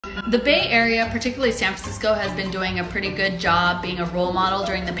The Bay Area, particularly San Francisco, has been doing a pretty good job being a role model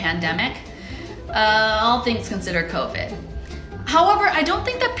during the pandemic, all things considered COVID. However, I don't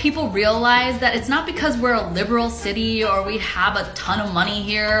think that people realize that it's not because we're a liberal city or we have a ton of money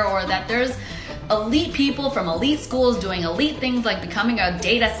here or that there's elite people from elite schools doing elite things like becoming a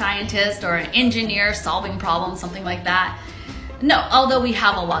data scientist or an engineer solving problems, something like that. No, although we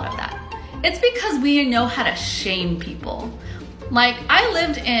have a lot of that. It's because we know how to shame people. Like, I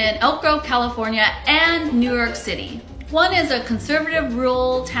lived in Elk Grove, California and New York City. One is a conservative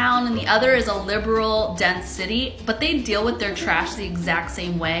rural town and the other is a liberal dense city, but they deal with their trash the exact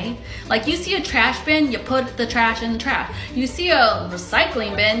same way. Like, you see a trash bin, you put the trash in the trash. You see a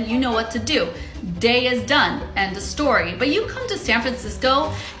recycling bin, you know what to do. Day is done, end of story. But you come to San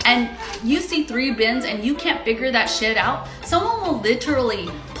Francisco and you see 3 bins and you can't figure that shit out, someone will literally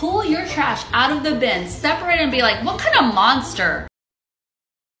pull your trash out of the bin, separate it and be like, what kind of monster?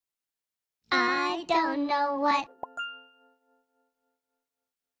 I don't know what